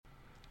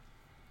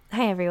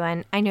Hi,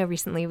 everyone. I know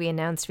recently we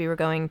announced we were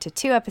going to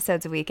 2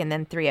 episodes a week and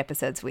then 3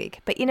 episodes a week.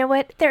 But you know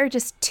what? There are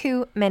just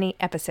too many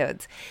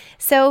episodes.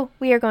 So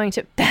we are going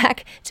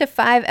back to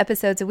 5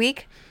 episodes a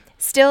week.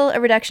 Still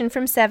a reduction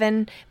from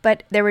 7,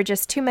 but there were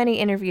just too many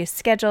interviews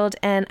scheduled,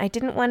 and I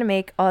didn't want to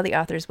make all the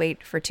authors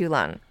wait for too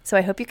long. So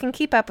I hope you can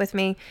keep up with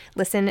me.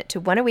 Listen to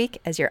 1 a week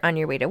as you're on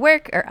your way to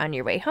work or on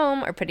your way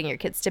home or putting your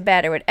kids to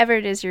bed or whatever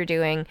it is you're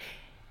doing.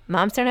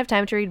 Moms Don't Have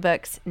Time to Read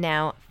Books,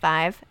 now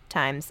 5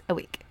 times a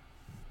week.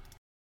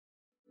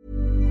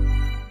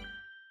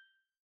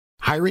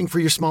 Hiring for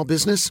your small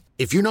business?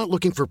 If you're not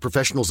looking for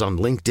professionals on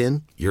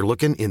LinkedIn, you're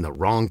looking in the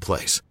wrong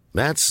place.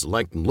 That's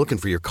like looking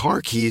for your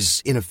car keys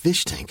in a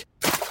fish tank.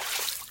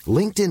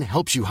 LinkedIn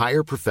helps you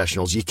hire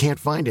professionals you can't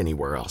find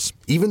anywhere else,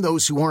 even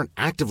those who aren't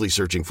actively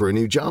searching for a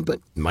new job but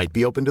might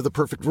be open to the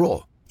perfect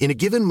role. In a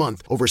given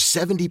month, over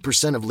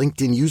 70% of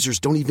LinkedIn users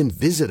don't even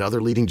visit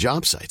other leading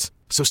job sites.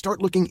 So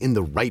start looking in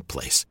the right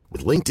place.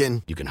 With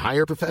LinkedIn, you can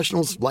hire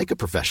professionals like a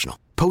professional.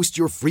 Post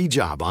your free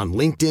job on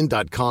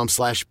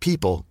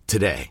linkedin.com/people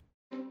today.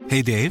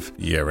 Hey, Dave.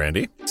 Yeah,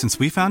 Randy. Since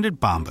we founded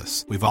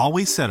Bombas, we've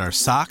always said our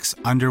socks,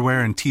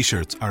 underwear, and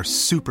T-shirts are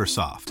super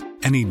soft.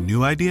 Any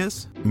new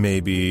ideas?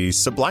 Maybe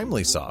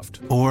sublimely soft.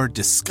 Or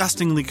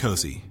disgustingly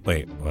cozy.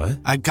 Wait, what?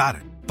 I got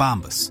it.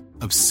 Bombas.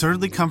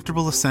 Absurdly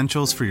comfortable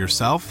essentials for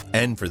yourself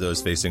and for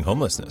those facing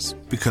homelessness.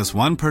 Because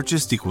one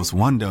purchased equals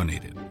one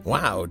donated.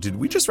 Wow, did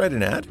we just write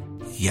an ad?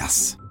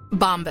 Yes.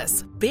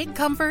 Bombas. Big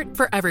comfort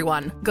for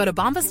everyone. Go to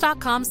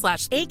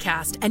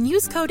bombas.com/ACAST and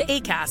use code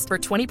ACAST for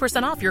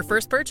 20% off your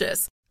first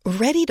purchase.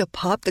 Ready to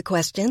pop the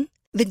question?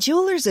 The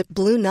jewelers at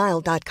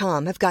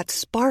BlueNile.com have got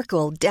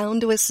sparkle down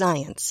to a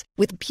science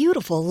with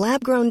beautiful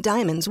lab-grown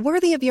diamonds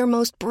worthy of your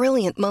most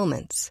brilliant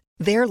moments.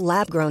 Their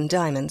lab-grown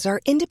diamonds are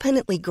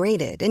independently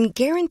graded and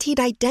guaranteed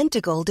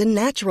identical to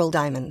natural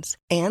diamonds,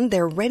 and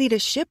they're ready to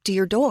ship to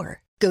your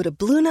door. Go to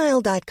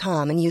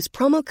BlueNile.com and use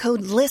promo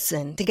code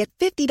LISTEN to get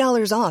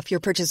 $50 off your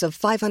purchase of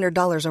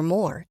 $500 or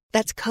more.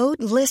 That's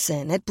code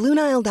LISTEN at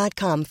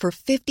BlueNile.com for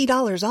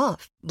 $50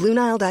 off.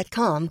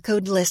 BlueNile.com,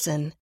 code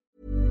LISTEN.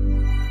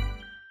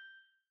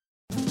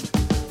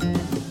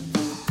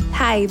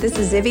 Hi, this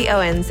is Zibby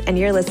Owens, and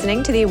you're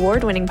listening to the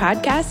award-winning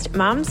podcast,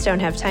 Moms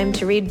Don't Have Time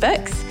to Read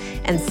Books.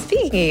 And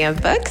speaking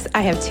of books,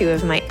 I have 2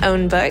 of my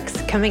own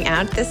books coming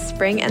out this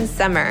spring and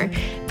summer.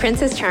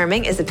 Princess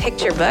Charming is a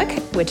picture book,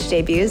 which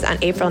debuts on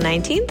April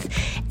 19th,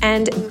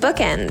 and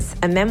Bookends,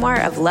 a memoir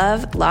of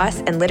love, loss,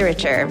 and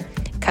literature,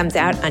 comes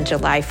out on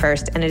July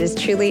 1st, and it is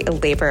truly a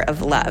labor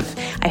of love.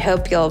 I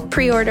hope you'll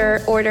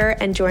pre-order, order,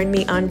 and join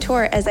me on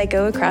tour as I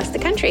go across the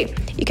country.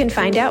 You can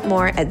find out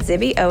more at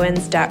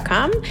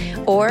zibbyowens.com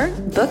or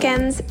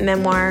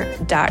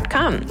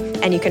bookendsmemoir.com.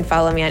 And you can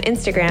follow me on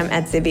Instagram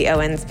at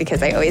zibbyowens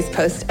because I always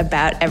post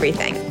about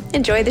everything.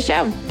 Enjoy the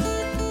show.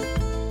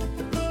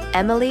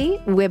 Emily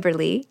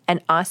Wibberley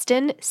and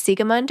Austin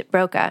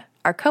Siegemund-Broka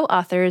are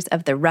co-authors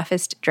of The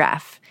Roughest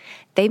Draft.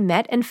 They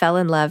met and fell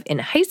in love in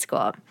high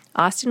school.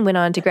 Austin went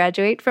on to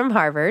graduate from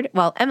Harvard,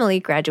 while Emily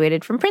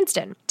graduated from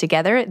Princeton.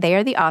 Together, they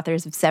are the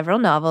authors of several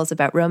novels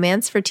about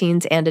romance for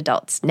teens and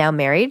adults. Now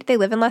married, they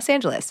live in Los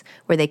Angeles,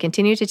 where they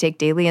continue to take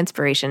daily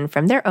inspiration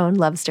from their own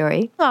love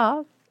story.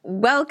 Aw.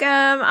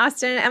 Welcome,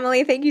 Austin and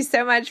Emily. Thank you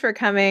so much for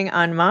coming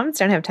on Moms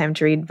Don't Have Time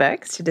to Read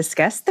Books to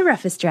discuss The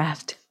Roughest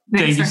Draft.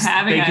 Thank you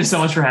so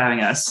much for having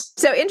us.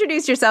 So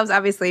introduce yourselves.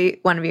 Obviously,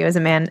 one of you is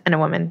a man and a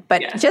woman.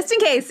 But just in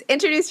case,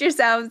 introduce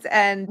yourselves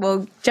and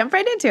we'll jump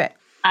right into it.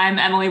 I'm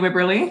Emily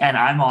Wibberley. And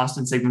I'm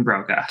Austin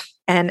Siegemund-Broka.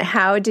 And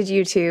how did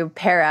you two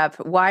pair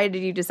up? Why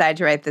did you decide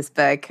to write this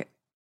book?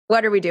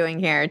 What are we doing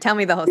here? Tell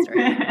me the whole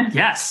story.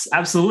 Yes,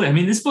 absolutely. I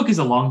mean, this book is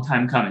a long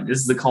time coming. This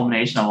is the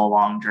culmination of a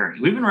long journey.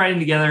 We've been writing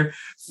together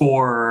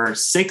for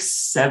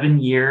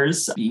 6-7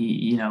 years,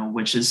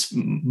 which is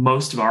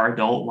most of our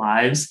adult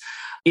lives.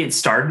 It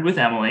started with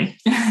Emily.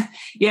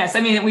 Yes.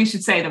 I mean, we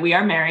should say that we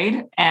are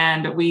married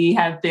and we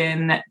have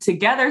been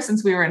together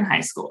since we were in high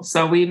school.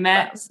 So we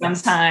met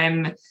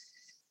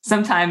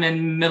sometime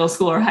in middle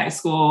school or high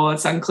school.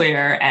 It's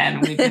unclear.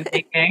 And we've been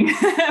dating.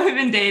 We've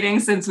been dating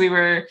since we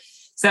were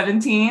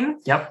 17.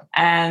 Yep.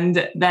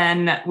 And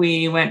then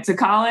we went to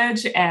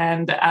college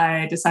and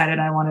I decided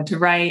I wanted to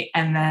write.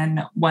 And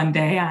then one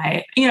day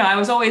I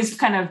was always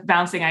kind of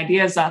bouncing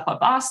ideas off of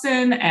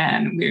Austin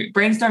and we were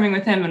brainstorming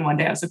with him. And one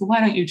day I was like, well, why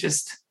don't you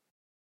just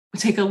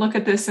take a look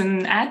at this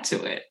and add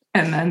to it?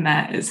 And then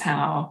that is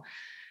how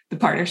the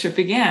partnership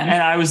began.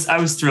 And I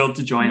was thrilled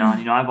to join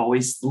on. I've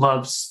always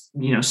loved,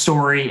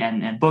 story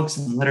and books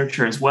and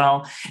literature as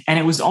well. And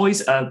it was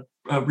always a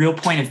real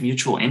point of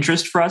mutual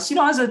interest for us.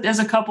 As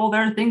a couple,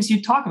 there are things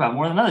you talk about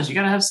more than others. You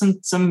got to have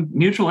some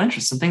mutual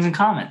interests, some things in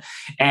common.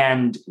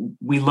 And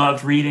we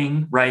loved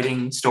reading,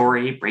 writing,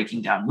 story,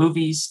 breaking down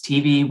movies,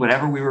 TV,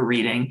 whatever we were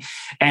reading.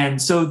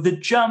 And so the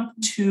jump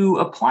to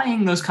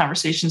applying those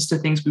conversations to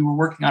things we were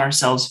working on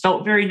ourselves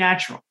felt very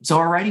natural. So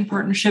our writing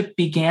partnership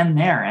began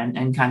there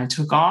and kind of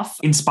took off,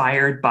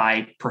 inspired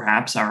by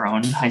perhaps our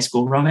own high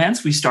school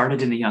romance. We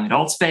started in the young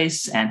adult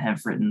space and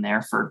have written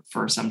there for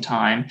some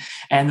time.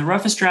 And The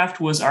Roughest Draft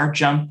was our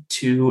jump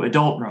to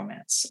adult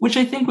romance, which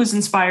I think was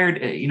inspired,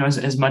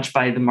 as much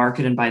by the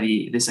market and by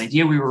this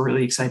idea we were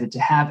really excited to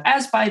have,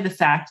 as by the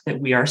fact that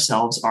we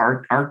ourselves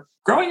are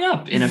growing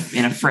up in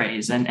a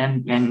phrase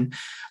and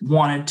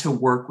wanted to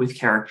work with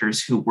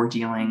characters who were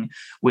dealing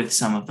with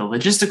some of the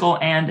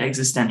logistical and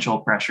existential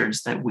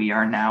pressures that we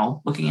are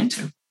now looking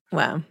into.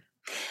 Wow.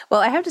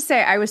 Well, I have to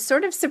say, I was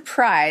sort of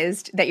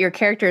surprised that your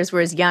characters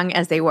were as young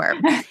as they were.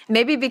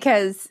 Maybe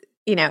because,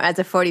 as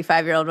a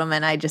 45-year-old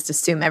woman, I just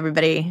assume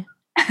every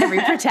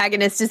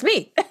protagonist is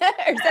me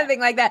or something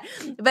like that.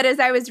 But as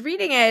I was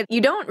reading it, you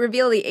don't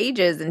reveal the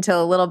ages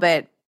until a little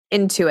bit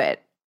into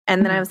it.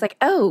 And then I was like,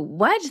 oh,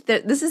 what?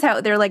 This is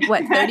how they're like,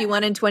 what,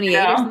 31 and 28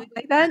 or something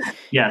like that?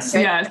 Yes.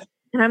 Right? Yes.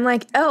 And I'm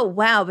like, oh,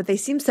 wow, but they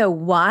seem so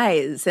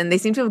wise and they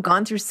seem to have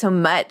gone through so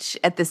much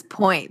at this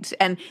point.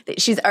 And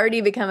she's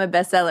already become a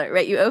bestseller,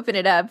 right? You open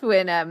it up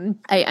when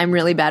I'm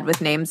really bad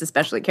with names,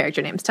 especially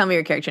character names. Tell me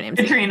your character names.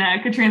 Katrina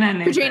and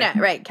Nathan. Katrina,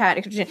 right.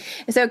 Katrina.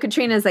 So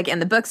Katrina's like in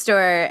the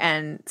bookstore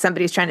and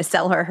somebody's trying to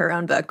sell her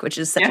own book, which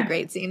is such a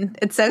great scene.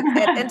 It's so,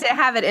 and to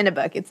have it in a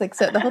book, it's like,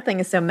 so the whole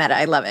thing is so meta.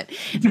 I love it.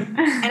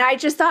 And I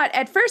just thought,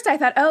 at first I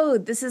thought, oh,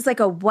 this is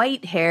like a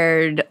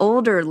white-haired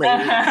older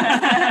lady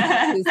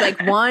who's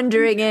like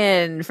wandering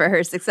in for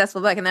her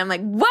successful book. And then I'm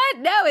like, what?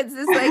 No, it's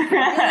this like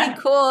really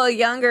cool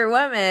younger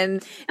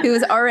woman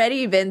who's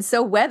already been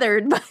so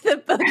weathered by the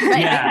book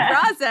writing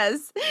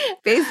process,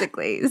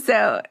 basically.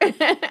 So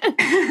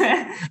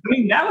I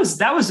mean, that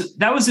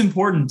was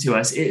important to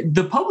us.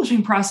 The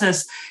publishing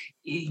process,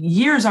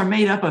 years are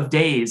made up of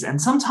days,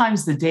 and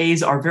sometimes the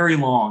days are very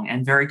long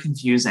and very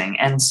confusing.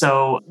 And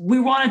so we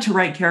wanted to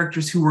write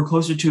characters who were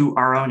closer to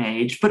our own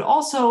age, but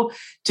also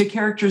to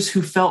characters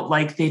who felt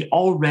like they'd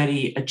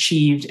already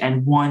achieved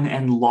and won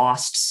and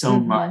lost so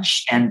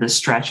much, and the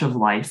stretch of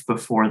life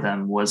before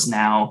them was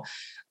now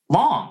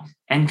long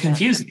and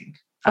confusing.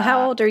 Well,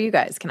 how old are you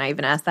guys? Can I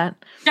even ask that?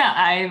 Yeah,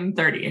 I'm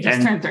 30. I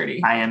just turned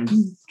 30. I am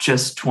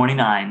just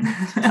 29,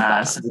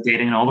 so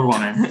dating an older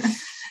woman.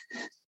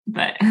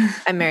 But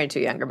I'm married to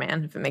a younger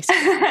man, if it makes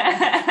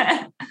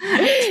sense.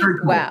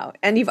 Wow.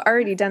 And you've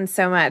already done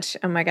so much.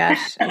 Oh my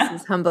gosh. This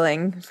is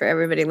humbling for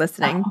everybody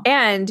listening.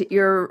 And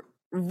you're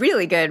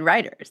really good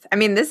writers. I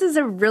mean, this is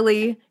a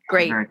really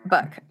great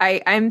book.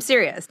 I'm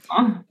serious.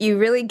 You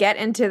really get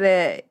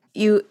into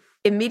you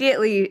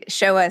immediately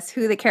show us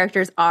who the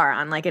characters are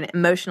on like an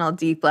emotional,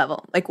 deep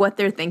level, like what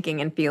they're thinking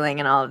and feeling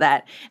and all of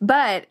that.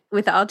 But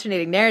with the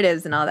alternating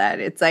narratives and all that,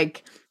 it's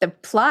like the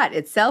plot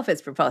itself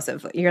is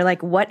propulsive. You're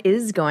like, what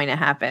is going to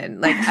happen?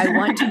 Like, I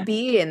want to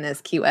be in this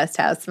Key West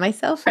house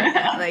myself right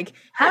now. Like,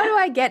 how do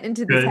I get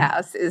into this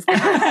house is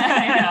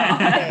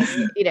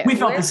the thing. We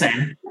felt the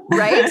same.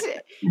 Right?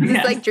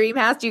 It's like Dream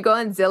House. Do you go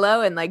on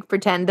Zillow and like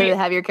pretend to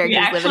have your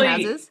characters live in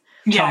houses?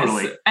 Yes.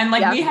 Totally. And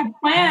like we had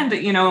planned,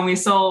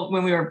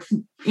 when we were,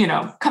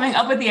 coming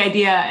up with the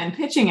idea and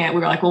pitching it, we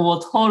were like, well, we'll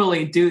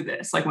totally do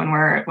this. Like when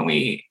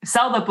we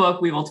sell the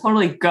book, we will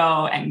totally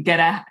go and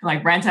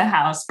rent a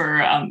house for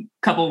a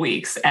couple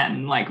weeks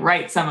and like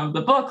write some of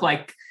the book,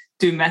 like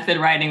do method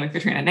writing with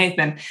Katrina and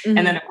Nathan. Mm-hmm.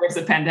 And then of course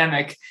the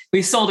pandemic,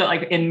 we sold it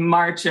like in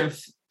March of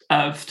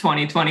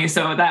 2020.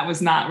 So that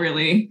was not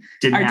really,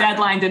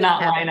 deadline did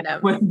not line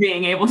up with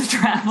being able to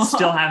travel.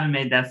 Still haven't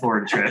made that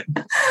Florida trip.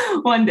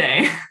 One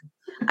day.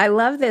 I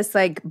love this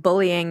like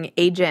bullying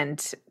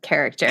agent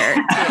character.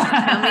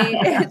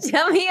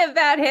 Tell me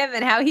about him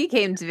and how he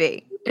came to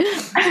be.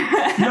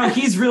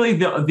 He's really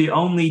the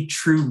only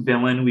true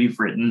villain we've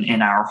written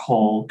in our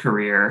whole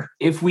career.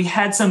 If we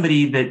had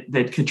somebody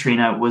that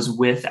Katrina was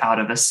with out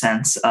of a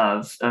sense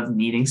of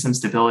needing some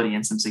stability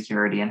and some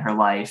security in her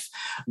life,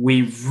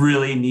 we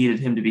really needed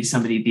him to be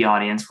somebody the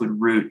audience would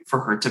root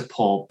for her to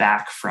pull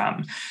back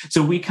from.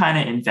 So we kind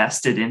of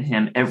invested in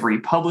him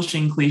every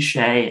publishing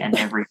cliche and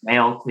every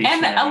male cliche.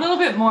 And a little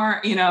bit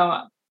more,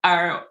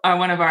 our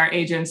one of our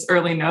agents'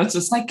 early notes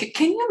was like,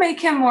 can you make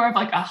him more of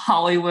like a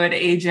Hollywood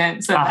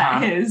agent so that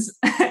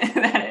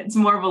that it's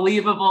more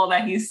believable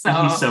that he's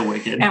so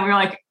wicked? And we were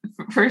like,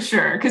 for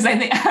sure, because I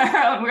think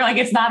we're like,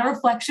 it's not a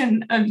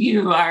reflection of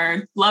you,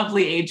 our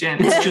lovely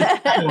agent. It's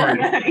just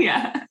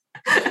yeah,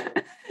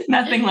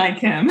 nothing like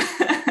him.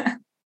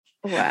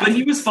 Wow. But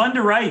he was fun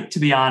to write, to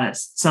be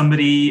honest.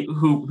 Somebody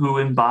who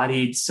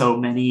embodied so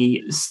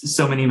many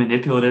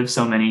manipulative,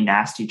 so many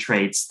nasty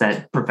traits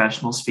that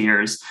professional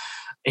spheres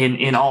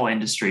in all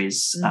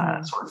industries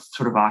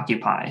sort of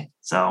occupy.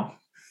 So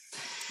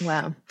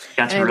wow.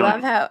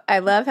 I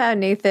love how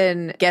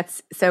Nathan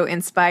gets so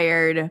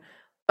inspired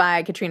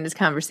by Katrina's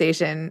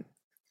conversation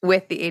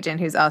with the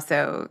agent who's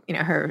also,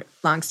 her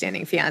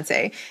longstanding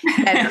fiance.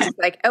 And he's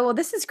like, oh, well,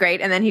 this is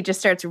great. And then he just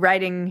starts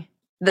writing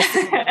the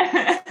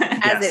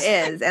as it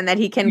is. And that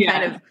he can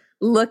kind of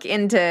look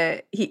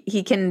into,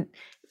 he can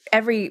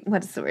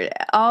what's the word?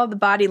 All the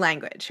body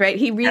language, right?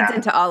 He reads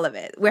into all of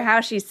it.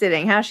 How she's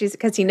sitting,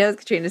 because he knows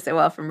Katrina so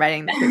well from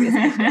writing the previous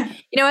book.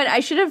 You know what? I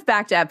should have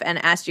backed up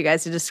and asked you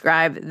guys to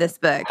describe this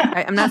book.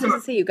 I'm not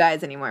supposed to say you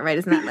guys anymore, right?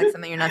 Isn't that like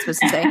something you're not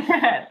supposed to say?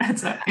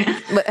 That's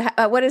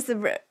okay. What is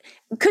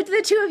could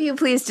the two of you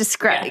please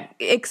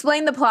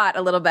explain the plot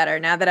a little better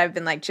now that I've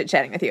been like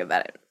chit-chatting with you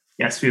about it?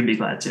 Yes, we would be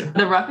glad to.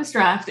 The Roughest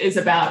Draft is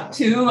about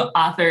two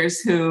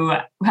authors who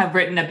have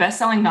written a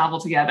best-selling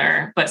novel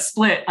together, but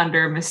split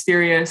under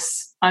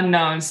mysterious,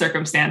 unknown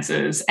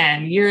circumstances.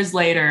 And years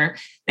later,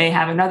 they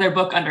have another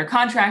book under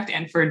contract,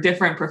 and for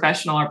different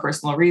professional or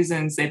personal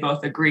reasons, they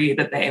both agree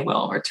that they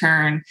will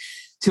return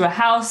to a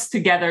house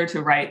together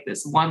to write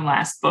this one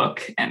last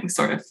book and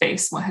sort of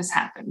face what has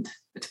happened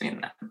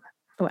between them.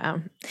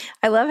 Wow.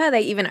 I love how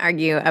they even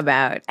argue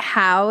about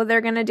how they're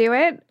going to do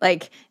it.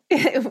 Like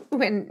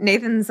when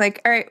Nathan's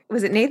like, all right,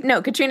 was it Nathan?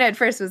 No, Katrina at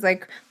first was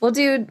like, we'll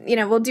do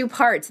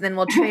parts and then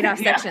we'll trade off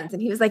sections.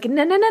 And he was like,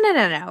 no,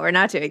 we're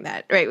not doing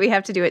that. Right. We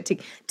have to do it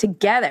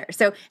together.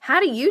 So how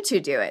do you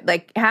two do it?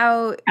 Like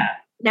how,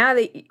 now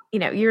that,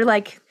 you're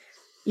like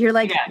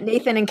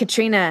Nathan and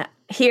Katrina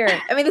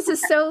here. I mean, this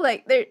is so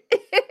like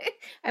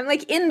I'm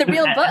like in the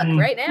real book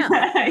right now.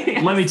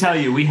 Let me tell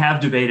you, we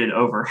have debated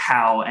over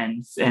how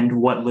and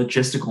what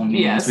logistical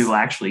means we will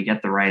actually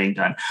get the writing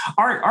done.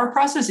 Our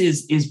process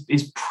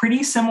is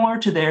pretty similar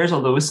to theirs,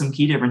 although with some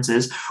key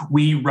differences.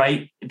 We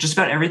write just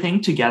about everything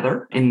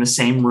together in the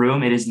same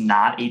room. It is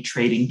not a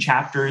trading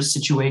chapters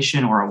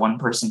situation or one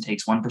person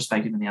takes one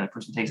perspective and the other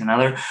person takes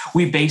another.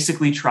 We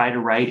basically try to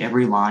write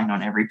every line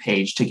on every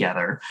page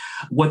together.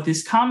 What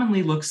this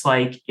commonly looks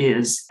like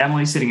is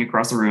Emily sitting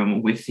across the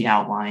room with the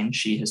outline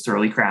she has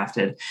thoroughly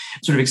crafted,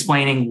 sort of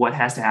explaining what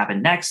has to happen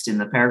next in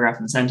the paragraph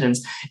and the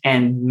sentence,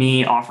 and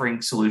me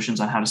offering solutions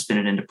on how to spin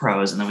it into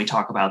prose. And then we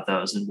talk about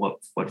those and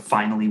what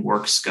finally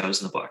works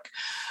goes in the book.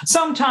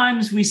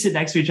 Sometimes we sit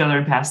next to each other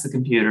and pass the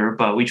computer,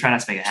 but we try not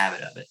to make a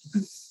habit of it.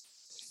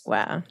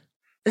 Wow.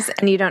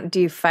 And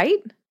do you fight?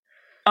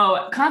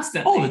 Oh,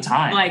 constantly. All the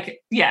time.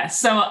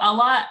 So a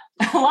lot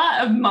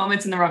of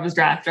moments in the Roughest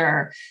Draft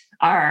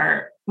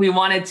are we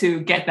wanted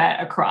to get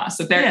that across.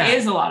 So there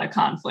is a lot of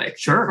conflict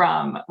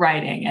from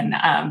writing.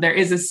 And there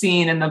is a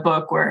scene in the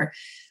book where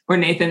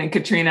Nathan and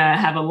Katrina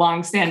have a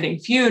long-standing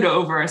feud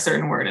over a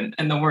certain word,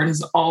 and the word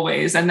is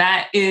always. And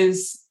that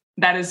is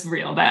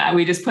real. That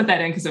we just put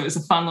that in because it was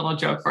a fun little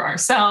joke for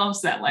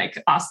ourselves that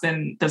like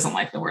Austin doesn't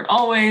like the word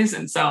always.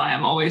 And so I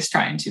am always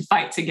trying to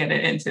fight to get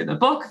it into the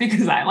book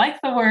because I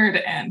like the word.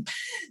 And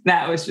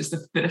that was just a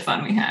bit of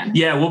fun we had.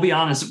 Yeah, we'll be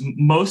honest.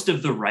 Most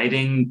of the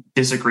writing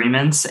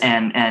disagreements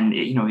and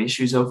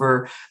issues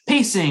over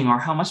pacing or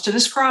how much to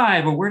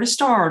describe or where to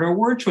start or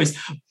word choice,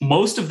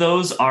 most of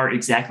those are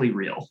exactly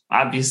real.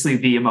 Obviously,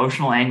 the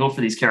emotional angle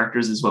for these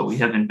characters is what we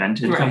have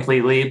invented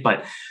completely,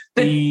 but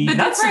the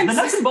nuts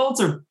and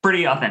bolts are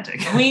pretty authentic.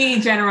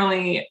 We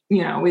generally,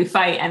 we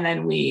fight, and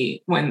then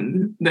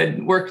when the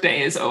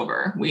workday is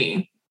over,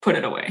 we put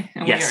it away,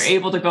 and we are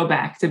able to go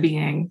back to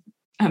being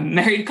a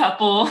married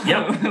couple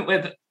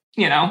with,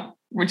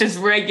 just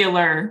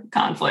regular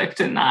conflict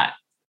and not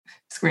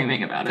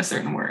screaming about a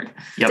certain word.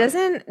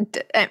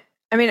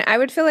 I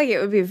would feel like it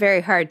would be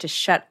very hard to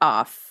shut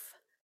off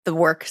the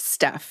work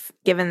stuff,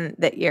 given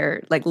that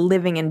you're like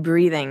living and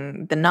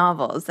breathing the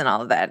novels and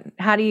all of that.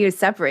 How do you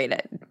separate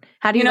it?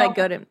 How do you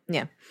go to,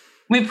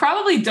 We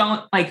probably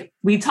don't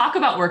we talk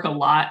about work a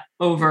lot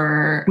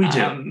over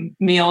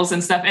meals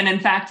and stuff. And in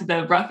fact,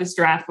 the Roughest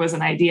Draft was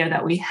an idea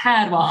that we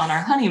had while on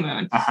our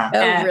honeymoon.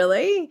 Oh,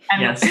 really?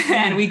 Yes.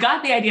 And we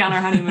got the idea on our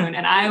honeymoon,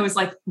 and I was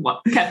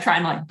kept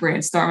trying to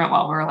brainstorm it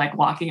while we were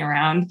walking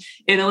around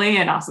Italy.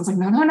 And Austin's like,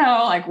 no,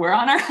 we're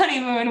on our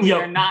honeymoon. We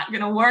are not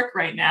going to work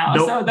right now.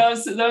 Nope.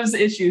 So those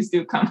issues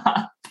do come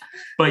up.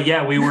 But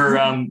yeah, we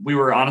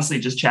were honestly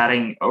just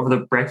chatting over the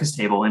breakfast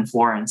table in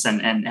Florence,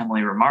 and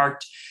Emily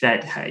remarked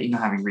that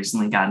having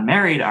recently gotten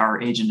married,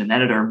 our agent and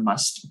editor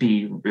must be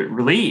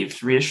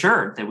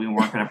reassured that we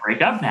weren't going to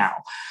break up now.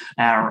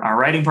 Our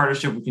writing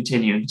partnership would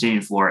continue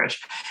to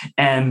flourish,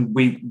 and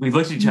we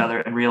looked at each other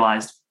and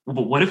realized, well,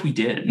 but what if we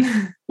did?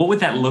 What would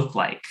that look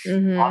like?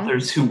 Mm-hmm.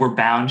 Authors who were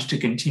bound to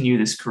continue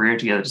this career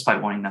together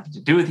despite wanting nothing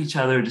to do with each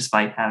other,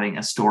 despite having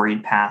a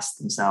storied past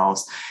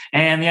themselves.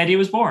 And the idea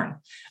was born.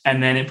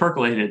 And then it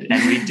percolated,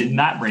 and we did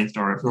not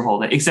brainstorm it for the whole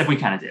day, except we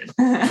kind of did.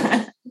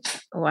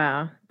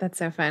 Wow, that's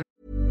so fun.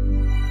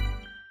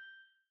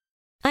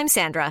 I'm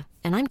Sandra,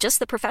 and I'm just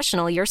the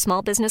professional your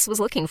small business was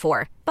looking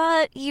for.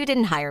 But you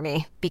didn't hire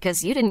me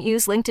because you didn't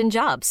use LinkedIn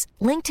Jobs.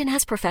 LinkedIn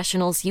has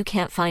professionals you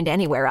can't find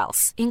anywhere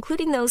else,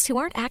 including those who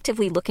aren't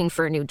actively looking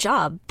for a new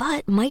job,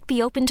 but might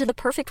be open to the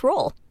perfect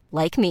role,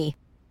 like me.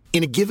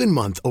 In a given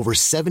month, over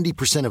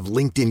 70% of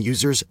LinkedIn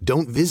users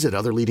don't visit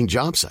other leading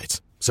job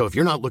sites. So if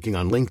you're not looking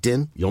on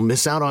LinkedIn, you'll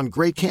miss out on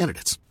great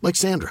candidates like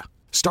Sandra.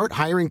 Start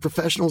hiring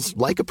professionals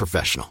like a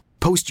professional.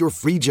 Post your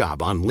free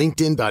job on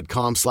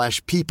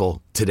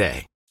linkedin.com/people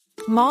today.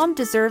 Mom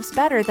deserves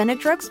better than a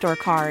drugstore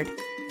card.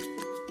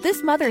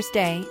 This Mother's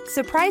Day,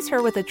 surprise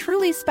her with a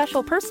truly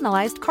special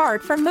personalized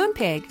card from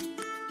Moonpig.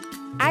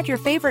 Add your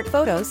favorite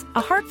photos,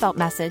 a heartfelt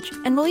message,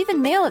 and we'll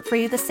even mail it for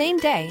you the same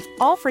day,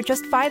 all for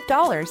just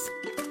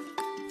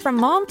 $5. From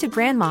mom to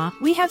grandma,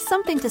 we have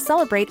something to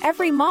celebrate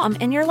every mom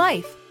in your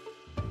life.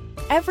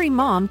 Every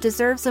mom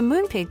deserves a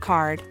Moonpig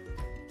card.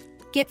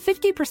 Get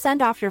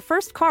 50% off your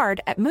first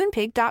card at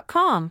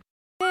moonpig.com.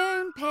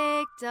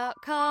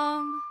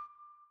 Moonpig.com.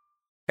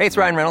 Hey, it's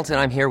Ryan Reynolds, and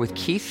I'm here with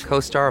Keith,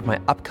 co-star of my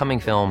upcoming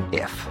film,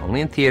 If,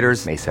 only in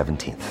theaters May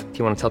 17th. Do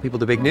you want to tell people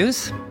the big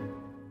news?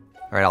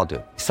 All right, I'll do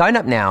it. Sign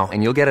up now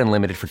and you'll get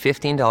unlimited for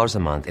 $15 a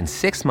month and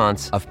 6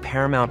 months of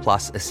Paramount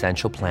Plus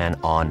Essential Plan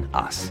on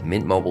us.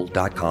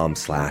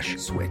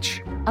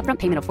 MintMobile.com/switch. Upfront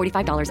payment of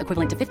 $45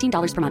 equivalent to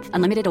 $15 per month.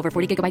 Unlimited over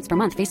 40 gigabytes per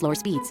month. Face lower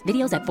speeds.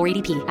 Videos at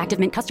 480p. Active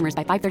Mint customers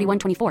by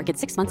 531.24 get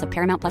 6 months of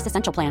Paramount Plus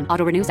Essential Plan.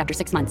 Auto renews after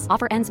 6 months.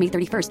 Offer ends May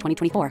 31st,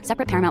 2024.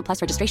 Separate Paramount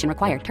Plus registration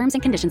required. Terms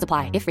and conditions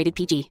apply if rated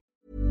PG.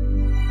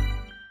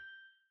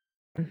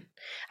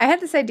 I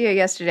had this idea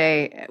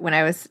yesterday when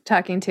I was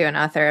talking to an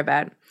author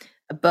about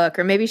a book,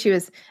 or maybe I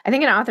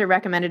think an author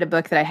recommended a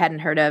book that I hadn't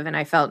heard of, and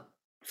I felt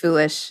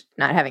foolish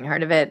not having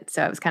heard of it.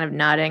 So I was kind of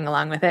nodding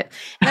along with it.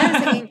 And I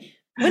was thinking,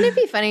 wouldn't it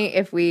be funny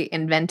if we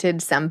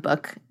invented some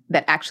book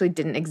that actually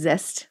didn't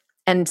exist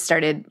and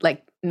started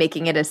like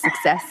making it a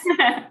success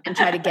and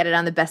try to get it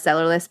on the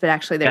bestseller list, but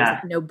actually there was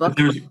like, no book.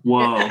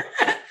 Whoa.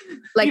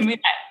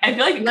 Like, I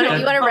feel like you want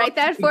to write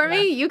that for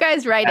me? You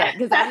guys write it,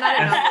 because I'm not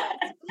a novelist.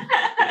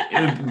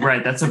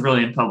 Right, that's a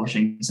brilliant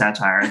publishing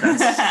satire.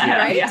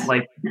 That's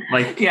like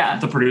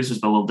the producers,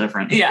 but a little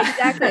different. Yeah,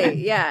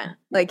 exactly. Yeah,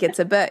 like it's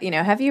a book.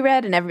 Have you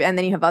read? And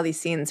then you have all these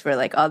scenes where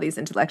like all these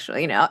intellectual.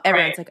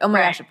 Everyone's like, oh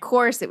my gosh, of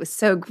course, it was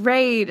so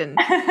great, and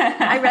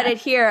I read it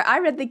here. I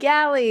read The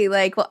Galley.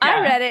 Like, well, I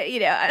read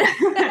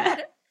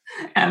it.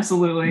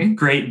 Absolutely.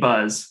 Great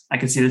buzz. I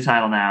can see the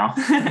title now.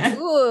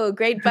 Ooh,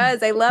 great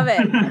buzz. I love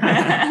it.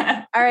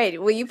 All right.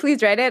 Will you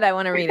please write it? I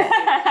want to read it.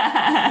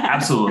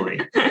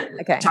 Absolutely.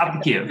 Okay. Top of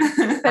the queue.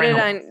 Put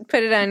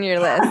it on your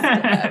list.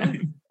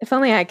 If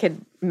only I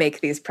could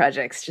make these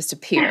projects just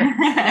appear.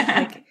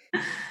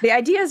 The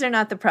ideas are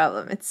not the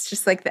problem. It's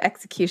just like the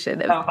execution.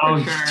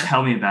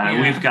 Tell me about it.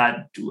 We've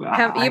got...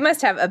 you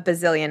must have a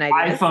bazillion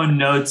ideas. iPhone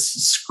notes,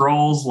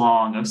 scrolls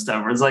long of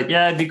stuff where it's like,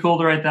 yeah, it'd be cool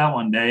to write that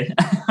one day.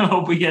 I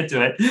hope we get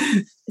to it.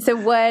 So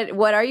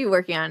what are you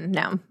working on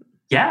now?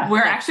 Yeah. We're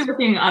actually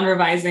working on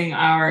revising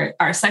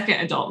our second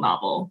adult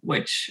novel,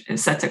 which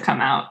is set to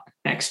come out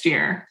next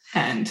year.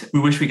 And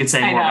we wish we could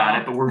say more about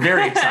it, but we're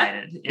very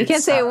excited. You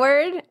can't say a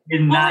word?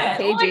 Not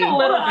a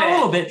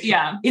little bit.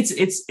 Yeah.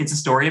 It's a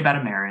story about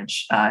a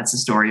marriage. It's a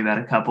story about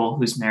a couple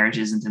whose marriage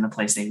isn't in the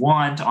place they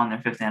want on their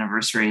 5th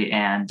anniversary,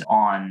 and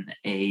on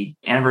a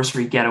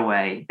anniversary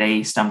getaway,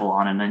 they stumble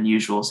on an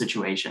unusual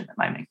situation that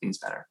might make things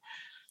better.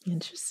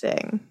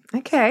 Interesting.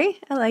 Okay.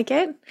 I like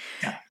it.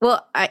 Yeah.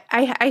 Well,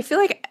 I feel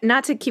like,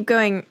 not to keep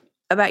going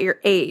about your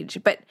age,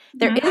 but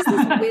there is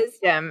this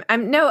wisdom.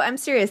 I'm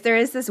serious. There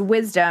is this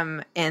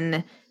wisdom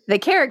in the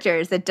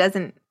characters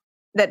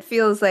that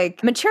feels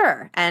like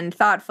mature and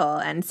thoughtful.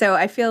 And so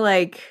I feel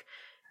like,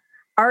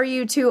 are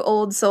you two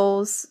old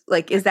souls?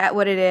 Like, is that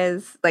what it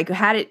is? Like,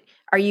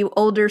 are you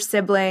older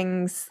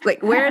siblings?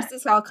 Like, where is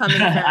this all coming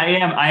from? I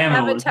am.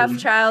 Have a tough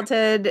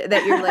childhood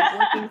that you're like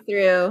working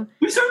through.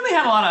 We certainly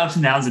have a lot of ups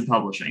and downs in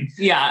publishing.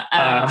 Yeah,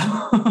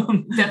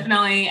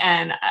 definitely.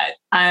 And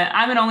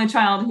I'm an only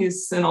child.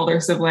 He's an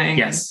older sibling.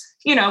 Yes.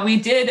 We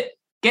did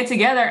get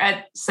together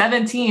at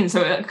 17.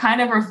 So it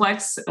kind of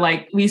reflects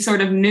like we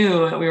sort of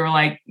knew that we were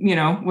like,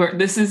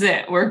 this is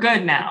it. We're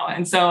good now.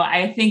 And so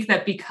I think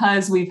that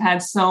because we've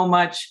had so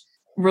much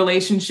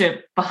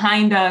relationship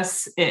behind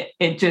us,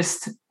 it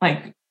just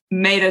like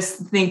made us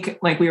think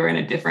like we were in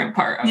a different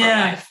part of our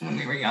life when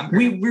we were younger.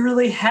 We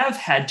really have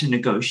had to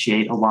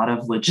negotiate a lot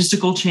of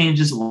logistical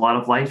changes, a lot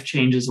of life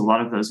changes, a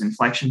lot of those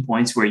inflection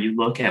points where you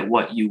look at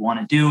what you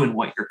want to do and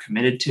what you're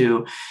committed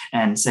to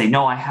and say,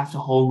 no, I have to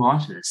hold on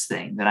to this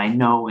thing that I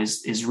know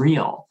is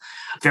real.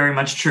 Very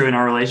much true in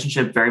our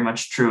relationship, very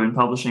much true in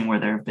publishing, where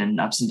there have been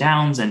ups and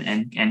downs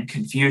and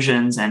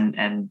confusions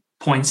and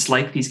points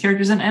like these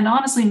characters. And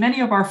honestly,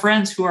 many of our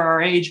friends who are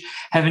our age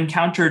have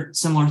encountered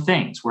similar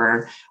things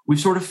where we've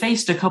sort of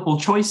faced a couple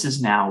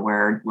choices now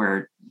where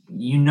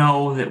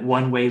that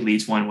one way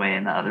leads one way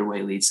and the other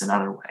way leads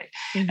another way.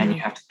 Mm-hmm. And you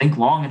have to think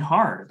long and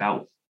hard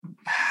about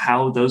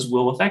how those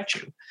will affect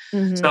you.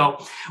 Mm-hmm.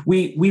 So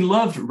we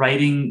loved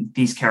writing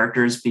these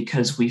characters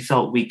because we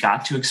felt we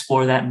got to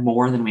explore that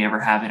more than we ever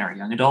have in our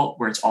young adult,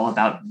 where it's all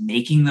about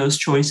making those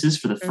choices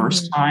for the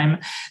first time.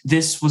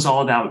 This was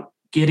all about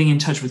getting in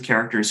touch with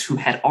characters who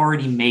had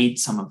already made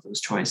some of those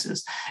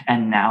choices.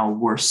 And now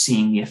we're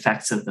seeing the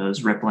effects of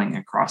those rippling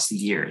across the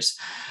years.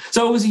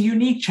 So it was a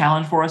unique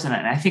challenge for us. And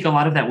I think a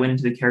lot of that went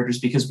into the characters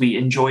because we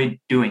enjoyed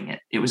doing it.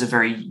 It was a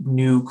very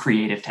new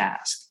creative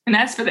task. And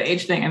as for the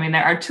age thing, I mean,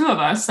 there are two of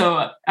us.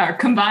 So our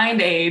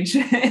combined age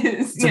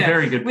is a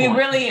very good point.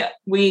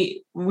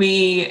 We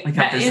like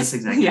how business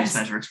executives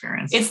measure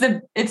experience. It's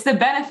the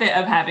benefit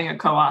of having a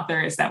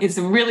co-author is that it's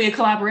really a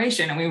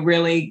collaboration, and we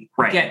really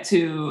get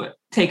to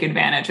take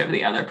advantage of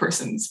the other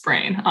person's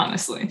brain,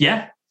 honestly.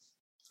 Yeah.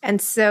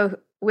 And so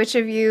which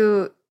of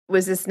you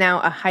was this now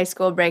a high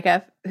school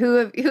breakup? Who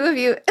of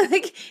you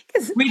like?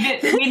 Because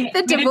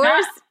the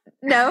divorce.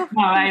 No,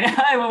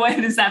 I know. What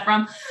is that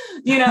from?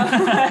 You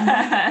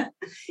know,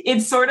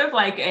 it's sort of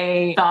like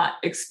a thought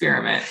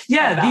experiment.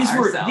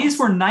 Yeah, these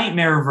were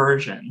nightmare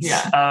versions.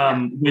 Yeah,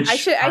 which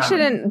I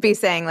shouldn't be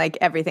saying like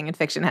everything in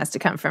fiction has to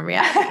come from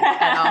reality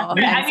at all.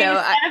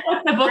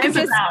 And the book is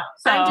about.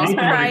 So. I'm just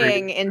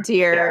prying into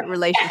your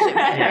relationship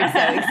here, so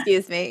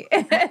excuse me.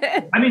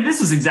 I mean,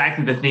 this was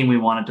exactly the theme we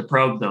wanted to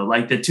probe, though.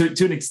 Like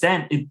to an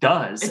extent, it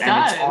does. It's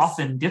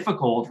often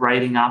difficult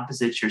writing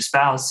opposite your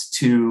spouse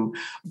to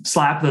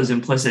slap those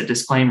implicit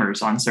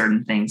disclaimers on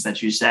certain things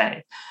that you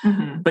say.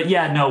 Mm-hmm. But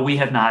yeah, no, we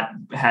have not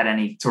had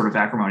any sort of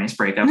acrimonious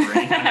breakup or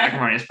any kind of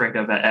acrimonious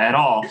breakup at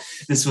all.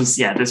 This was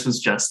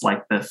just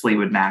like the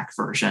Fleetwood Mac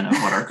version of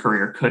what our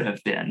career could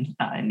have been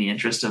in the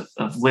interest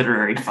of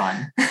literary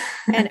fun.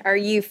 And are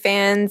you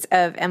fans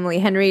of Emily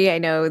Henry? I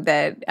know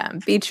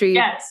that Beach Read.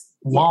 Yes.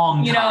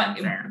 Long time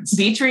fans.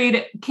 Beach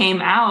Read came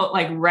out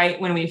like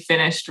right when we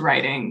finished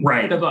writing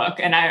the book.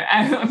 And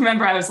I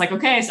remember I was like,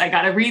 okay, so I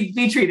got to read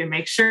Beach Read and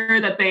make sure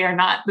that they are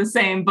not the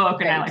same book.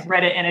 And I like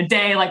read it in a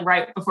day, like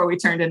right before we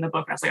turned in the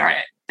book. And I was like, all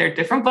right, they're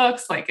different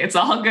books. Like it's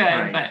all good.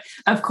 Right. But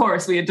of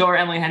course we adore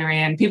Emily Henry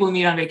and People We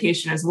Meet on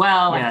Vacation as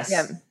well. Yes.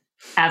 Like,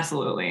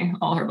 absolutely.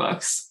 All her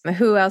books.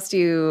 Who else do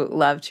you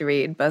love to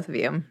read? Both of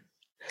you.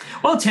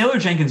 Well, Taylor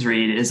Jenkins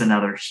Reid is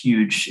another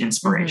huge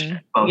inspiration.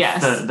 Mm-hmm.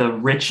 Both the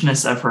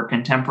richness of her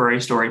contemporary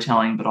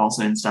storytelling, but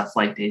also in stuff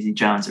like Daisy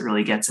Jones, it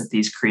really gets at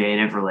these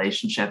creative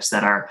relationships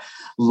that are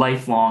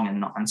lifelong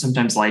and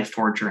sometimes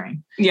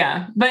life-torturing.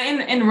 Yeah, but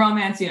in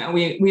romance, you know,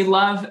 we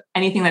love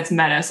anything that's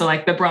meta. So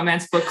like the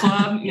Bromance Book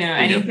Club, you know,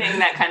 anything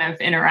that kind of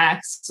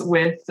interacts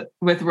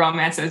with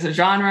romance as a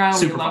genre,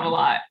 we love a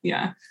lot.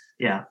 Yeah.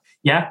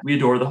 Yeah, we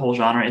adore the whole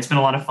genre. It's been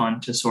a lot of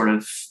fun to sort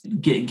of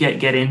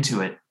get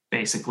into it.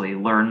 Basically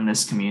learn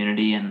this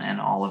community and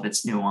all of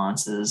its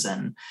nuances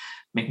and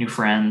make new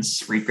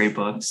friends, read great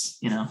books,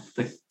 you know,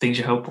 the things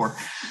you hope for.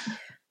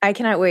 I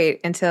cannot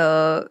wait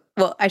until,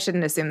 well, I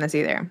shouldn't assume this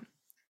either.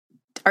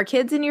 Are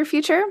kids in your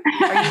future?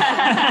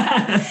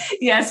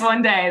 Yes,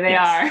 one day they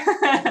are.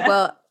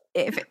 Well,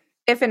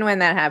 if and when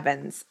that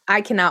happens,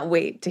 I cannot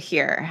wait to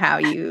hear how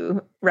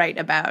you write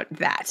about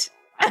that.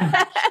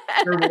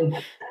 Sure we'll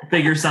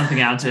figure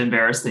something out to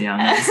embarrass the young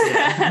ones.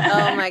 Yeah.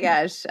 Oh my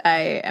gosh,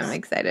 I am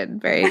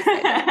excited, very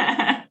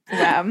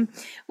excited.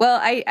 Well,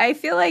 I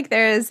feel like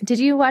did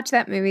you watch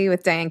that movie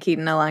with Diane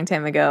Keaton a long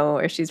time ago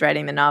where she's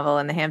writing the novel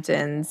in the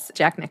Hamptons,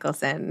 Jack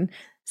Nicholson?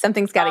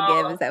 Something's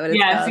Gotta Give, is that what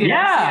it's called?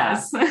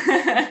 Yes.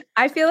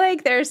 I feel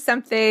like there's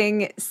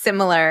something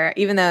similar,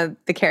 even though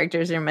the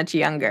characters are much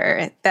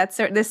younger. That's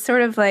this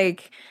sort of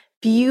like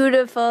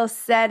beautiful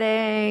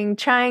setting,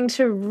 trying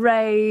to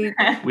write.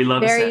 We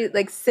love very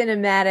like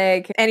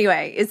cinematic.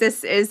 Anyway,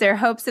 is there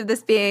hopes of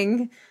this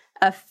being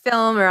a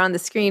film or on the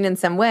screen in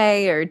some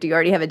way, or do you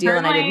already have a deal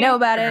and I didn't know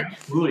about it?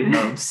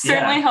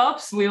 Certainly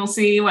hopes. We will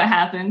see what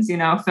happens. You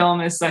know,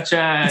 film is such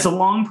it's a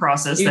long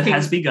process that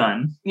has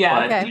begun.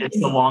 Yeah. But it's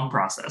a long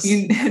process.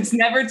 It's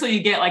never till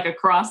you get like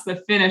across the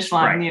finish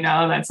line, you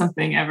know, that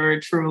something ever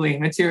truly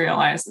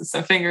materializes.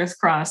 So fingers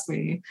crossed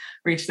we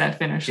reach that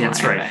finish line.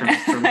 That's right.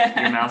 From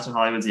your mouth to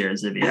Hollywood's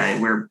ears, Zibby.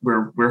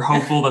 We're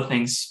hopeful that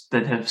things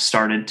that have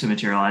started to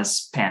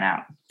materialize pan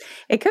out.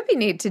 It could be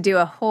neat to do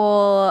a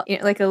whole, you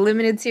know, like a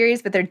limited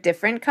series, but they're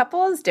different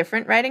couples,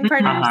 different writing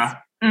partners. Uh-huh.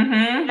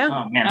 Mm-hmm.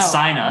 Oh man,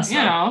 sign us. You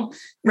know,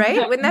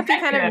 right? Wouldn't that be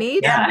kind of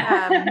neat?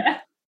 Yeah.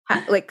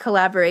 Like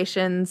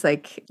collaborations,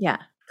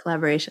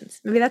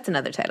 collaborations. Maybe that's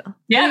another title.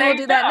 Yeah, maybe we'll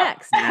do that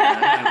next.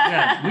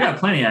 Yeah, we got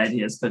plenty of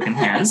ideas cooking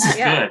here. This is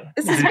good.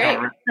 This is great.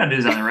 We're gonna do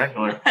this on the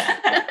regular.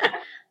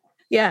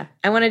 Yeah,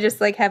 I want to just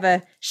like have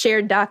a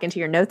shared doc into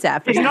your notes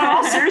app. You know, in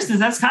all seriousness,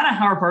 that's kind of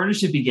how our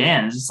partnership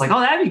began. It's just like,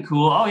 oh, that'd be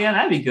cool. Oh, yeah,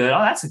 that'd be good. Oh,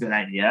 that's a good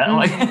idea. Mm-hmm.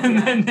 Like,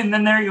 and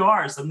then there you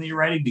are. Suddenly you're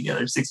writing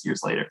together 6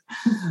 years later.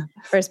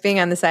 First, being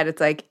on the side, it's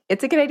like,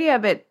 it's a good idea,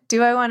 but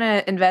do I want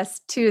to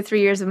invest 2 to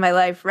 3 years of my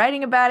life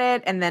writing about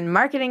it and then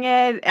marketing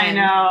it? And, I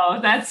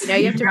know. That's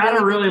you have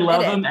to really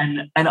love them.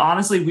 And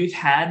honestly, we've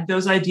had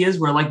those ideas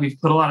where like we've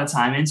put a lot of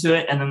time into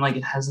it and then like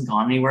it hasn't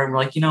gone anywhere. And we're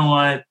like, you know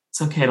what?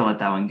 It's okay to let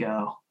that one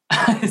go.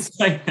 It's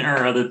like there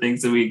are other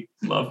things that we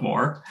love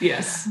more.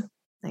 Yes.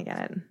 I got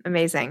it.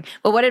 Amazing.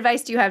 Well, what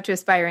advice do you have to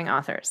aspiring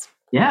authors?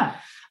 Yeah.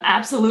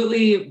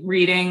 Absolutely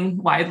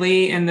reading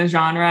widely in the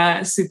genre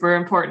is super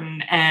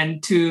important.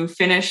 And to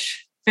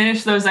finish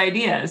those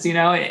ideas, you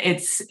know,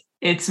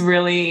 it's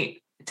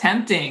really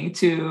tempting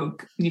to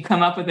you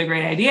come up with a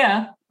great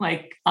idea,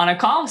 like on a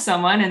call with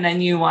someone, and then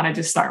you want to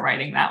just start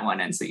writing that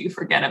one. And so you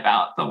forget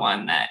about the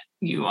one that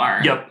you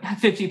are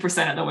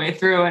 50% of the way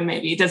through and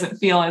maybe it doesn't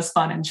feel as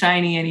fun and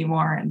shiny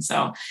anymore. And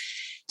so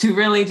to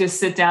really just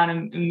sit down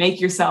and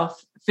make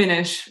yourself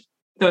finish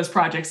those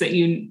projects that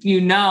you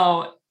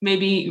know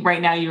maybe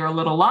right now you're a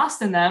little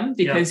lost in them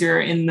because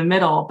you're in the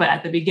middle, but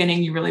at the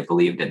beginning you really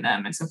believed in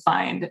them. And so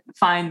find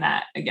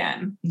that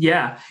again.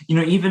 Yeah.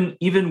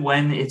 Even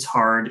when it's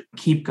hard,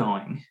 keep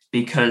going,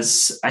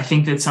 because I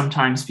think that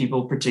sometimes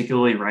people,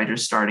 particularly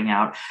writers starting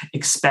out,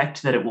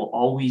 expect that it will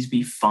always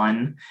be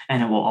fun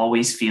and it will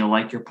always feel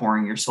like you're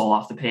pouring your soul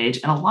off the page.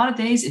 And a lot of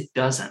days it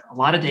doesn't. A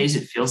lot of days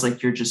it feels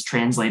like you're just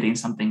translating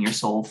something your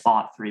soul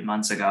thought 3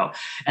 months ago.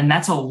 And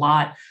that's a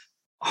lot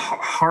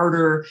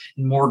harder,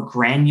 more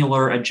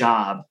granular a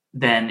job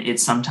than it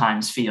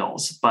sometimes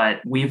feels. But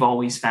we've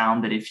always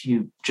found that if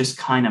you just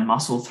kind of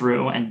muscle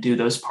through and do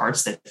those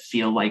parts that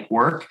feel like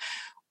work,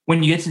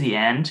 when you get to the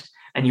end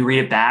and you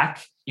read it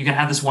back, you can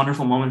have this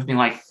wonderful moment of being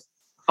like,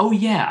 oh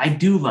yeah, I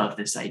do love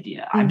this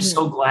idea. I'm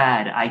so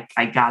glad I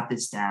got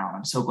this down.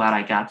 I'm so glad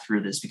I got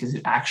through this because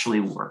it actually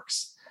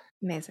works.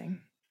 Amazing.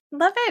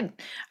 Love it.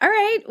 All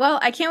right. Well,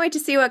 I can't wait to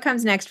see what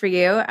comes next for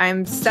you.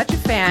 I'm such a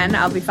fan.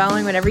 I'll be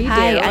following whatever you do.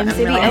 Hi, I'm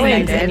Zibby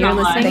Owens, and you're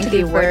listening to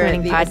the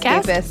award-winning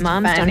podcast,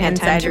 Moms Don't Have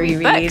Time to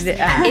Read Books.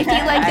 If you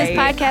like this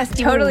podcast,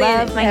 you will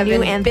love my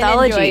new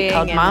anthology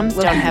called Moms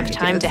Don't Have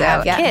Time to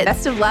Have Kids.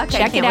 Best of luck.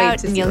 Check it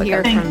out, and you'll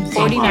hear from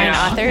 49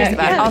 authors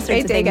about all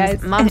sorts of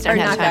things moms don't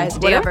have time to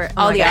do.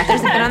 All the authors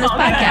have been on this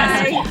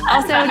podcast.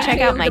 Also, check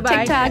out my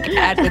TikTok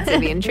 @with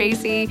Zibby and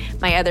Tracy,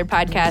 my other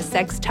podcast,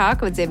 Sex Talk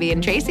with Zibby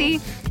and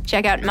Tracy.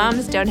 Check out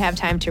Moms Don't Have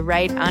Time to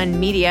Write on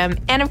Medium.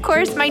 And of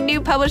course, my new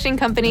publishing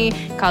company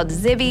called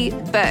Zibby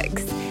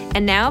Books.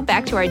 And now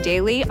back to our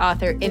daily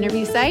author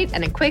interview site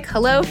and a quick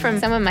hello from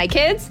some of my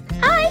kids.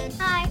 Hi.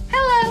 Hi.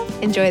 Hello.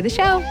 Enjoy the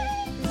show.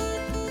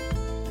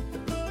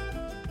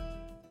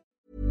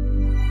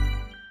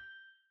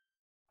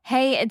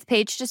 Hey, it's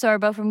Paige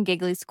DeSorbo from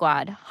Giggly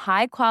Squad.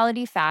 High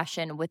quality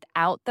fashion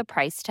without the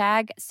price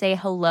tag. Say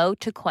hello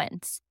to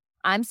Quince.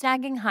 I'm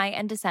snagging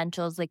high-end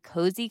essentials like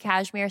cozy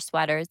cashmere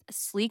sweaters,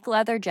 sleek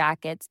leather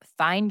jackets,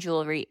 fine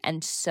jewelry,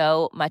 and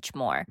so much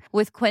more.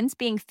 With Quince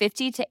being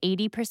 50 to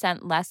 80%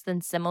 less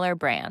than similar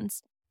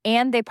brands.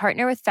 And they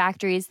partner with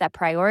factories that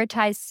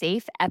prioritize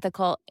safe,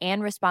 ethical,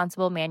 and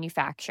responsible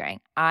manufacturing.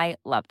 I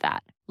love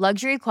that.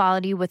 Luxury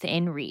quality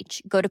within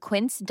reach. Go to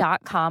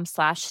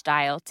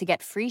quince.com/style to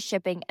get free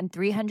shipping and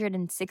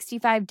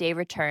 365-day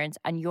returns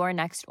on your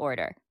next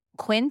order.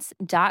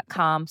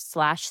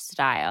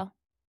 Quince.com/style.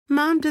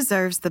 Mom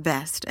deserves the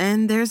best,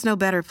 and there's no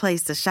better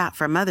place to shop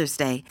for Mother's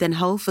Day than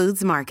Whole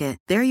Foods Market.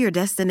 They're your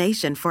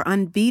destination for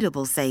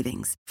unbeatable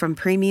savings, from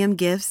premium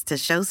gifts to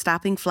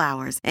show-stopping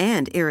flowers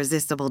and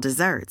irresistible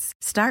desserts.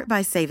 Start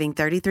by saving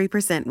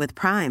 33% with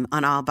Prime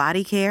on all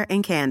body care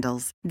and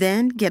candles.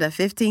 Then get a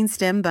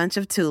 15-stem bunch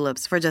of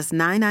tulips for just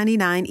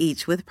 $9.99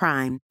 each with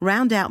Prime.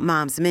 Round out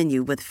Mom's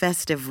menu with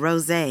festive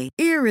rosé,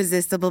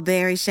 irresistible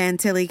berry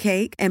chantilly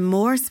cake, and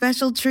more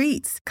special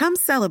treats. Come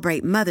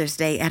celebrate Mother's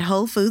Day at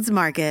Whole Foods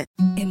Market.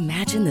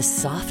 Imagine the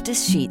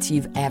softest sheets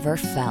you've ever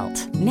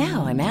felt.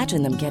 Now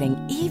imagine them getting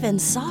even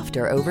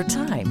softer over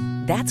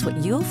time. That's what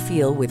you'll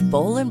feel with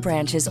Boll &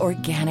 Branch's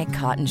organic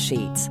cotton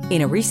sheets.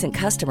 In a recent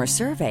customer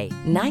survey,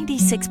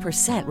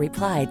 96%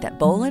 replied that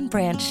Boll &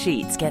 Branch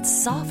sheets get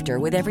softer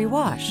with every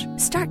wash.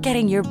 Start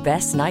getting your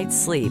best night's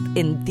sleep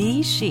in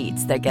these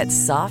sheets that get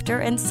softer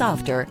and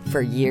softer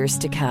for years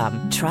to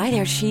come. Try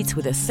their sheets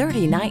with a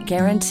 30-night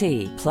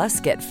guarantee.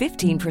 Plus, get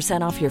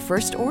 15% off your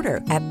first order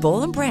at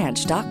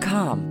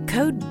bollandbranch.com.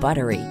 Code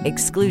BUTTERY.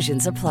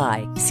 Exclusions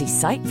apply. See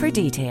site for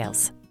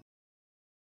details.